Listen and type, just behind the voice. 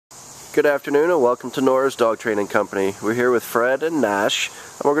Good afternoon and welcome to Nora's Dog Training Company. We're here with Fred and Nash,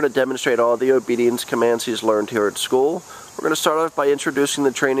 and we're going to demonstrate all the obedience commands he's learned here at school. We're going to start off by introducing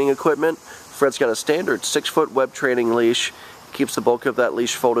the training equipment. Fred's got a standard 6-foot web training leash. He keeps the bulk of that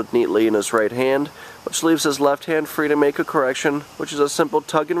leash folded neatly in his right hand, which leaves his left hand free to make a correction, which is a simple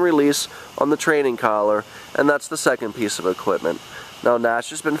tug and release on the training collar, and that's the second piece of equipment. Now Nash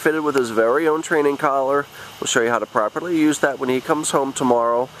has been fitted with his very own training collar. We'll show you how to properly use that when he comes home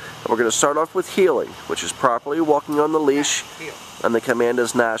tomorrow. And we're going to start off with heeling, which is properly walking on the leash, and the command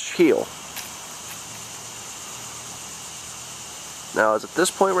is Nash heel. Now at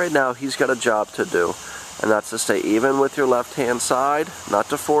this point right now, he's got a job to do, and that's to stay even with your left hand side, not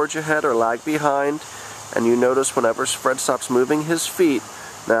to forge ahead or lag behind. And you notice whenever Fred stops moving his feet,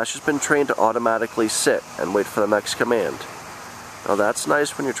 Nash has been trained to automatically sit and wait for the next command. Now that's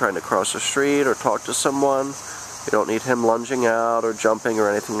nice when you're trying to cross the street or talk to someone. You don't need him lunging out or jumping or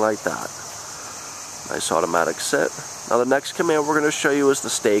anything like that. Nice automatic sit. Now the next command we're going to show you is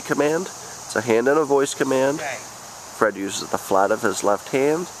the stay command. It's a hand and a voice command. Fred uses the flat of his left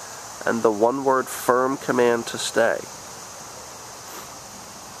hand and the one-word firm command to stay.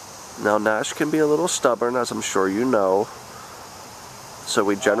 Now Nash can be a little stubborn, as I'm sure you know, so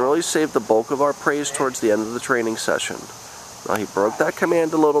we generally save the bulk of our praise towards the end of the training session. Now he broke that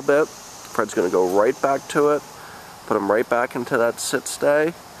command a little bit. Fred's going to go right back to it, put him right back into that sit stay,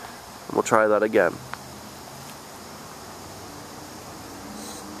 and we'll try that again.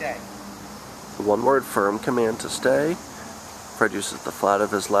 Stay. The one-word firm command to stay. Fred uses the flat of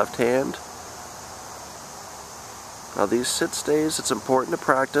his left hand. Now these sit stays, it's important to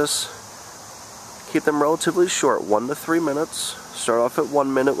practice. Keep them relatively short, 1 to 3 minutes. Start off at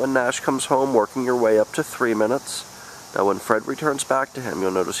 1 minute when Nash comes home, working your way up to 3 minutes. Now when Fred returns back to him,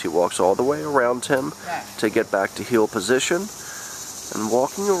 you'll notice he walks all the way around him to get back to heel position. And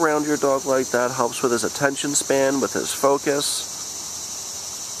walking around your dog like that helps with his attention span, with his focus.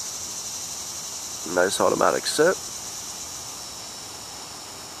 Nice automatic sit.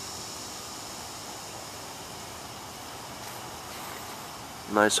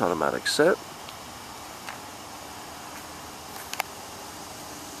 Nice automatic sit.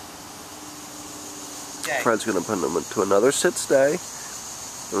 Fred's going to put him into another sit stay.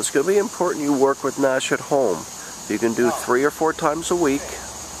 And it's going to be important you work with Nash at home. You can do 3 or 4 times a week.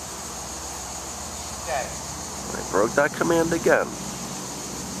 I broke that command again.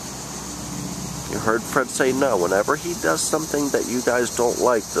 You heard Fred say no. Whenever he does something that you guys don't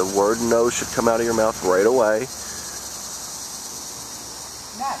like, the word no should come out of your mouth right away.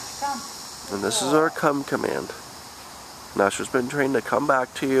 And this is our come command. Nash has been trained to come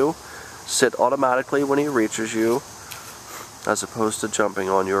back to you, sit automatically when he reaches you, as opposed to jumping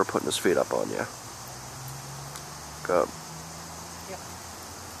on you or putting his feet up on you. Good.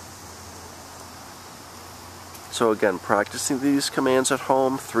 So again, practicing these commands at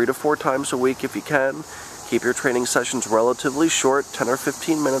home 3 to 4 times a week if you can. Keep your training sessions relatively short, 10 or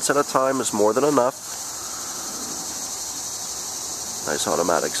 15 minutes at a time is more than enough. Nice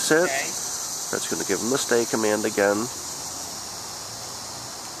automatic sit. Fred's going to give him the stay command again.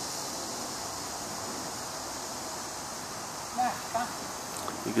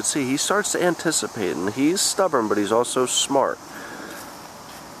 You can see he starts to anticipate, and he's stubborn, but he's also smart.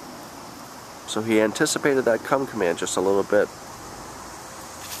 So he anticipated that come command just a little bit.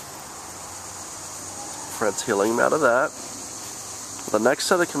 Fred's healing him out of that. The next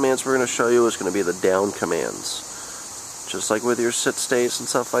set of commands we're going to show you is going to be the down commands. Just like with your sit stays and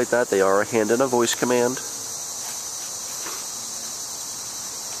stuff like that, they are a hand and a voice command.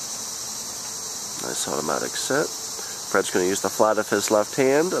 Nice automatic sit. Fred's going to use the flat of his left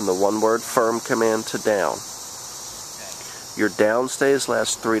hand and the one-word firm command to down. Your down stays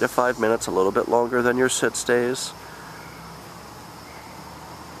last 3 to 5 minutes, a little bit longer than your sit stays.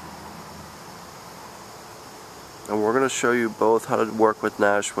 And we're going to show you both how to work with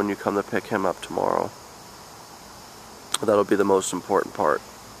Nash when you come to pick him up tomorrow. That'll be the most important part.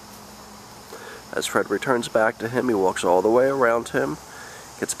 As Fred returns back to him, he walks all the way around him,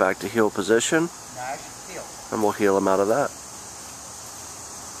 gets back to heel position, and we'll heel him out of that.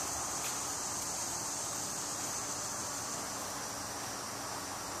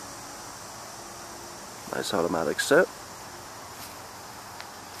 Nice automatic sit.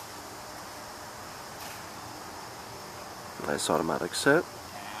 Nice automatic sit.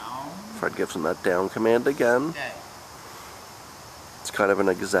 Fred gives him that down command again. It's kind of an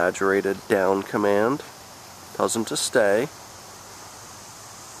exaggerated down command. Tells him to stay.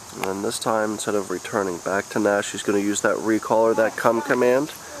 And then this time, instead of returning back to Nash, he's going to use that recall or that come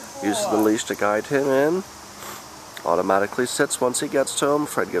command. Uses the leash to guide him in. Automatically sits once he gets to him.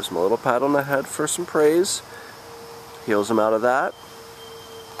 Fred gives him a little pat on the head for some praise. Heals him out of that.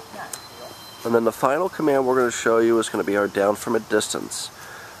 And then the final command we're going to show you is going to be our down from a distance.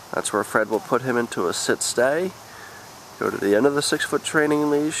 That's where Fred will put him into a sit-stay, go to the end of the 6-foot training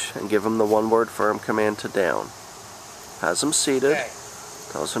leash, and give him the one-word firm command to down. Has him seated,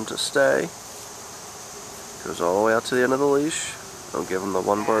 tells him to stay, goes all the way out to the end of the leash, and give him the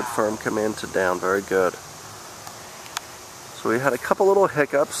one-word firm command to down. Very good. So we had a couple little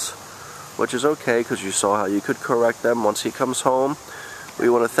hiccups, which is okay because you saw how you could correct them once he comes home. We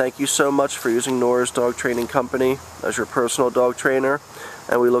want to thank you so much for using Nora's Dog Training Company as your personal dog trainer,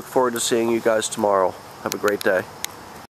 and we look forward to seeing you guys tomorrow. Have a great day.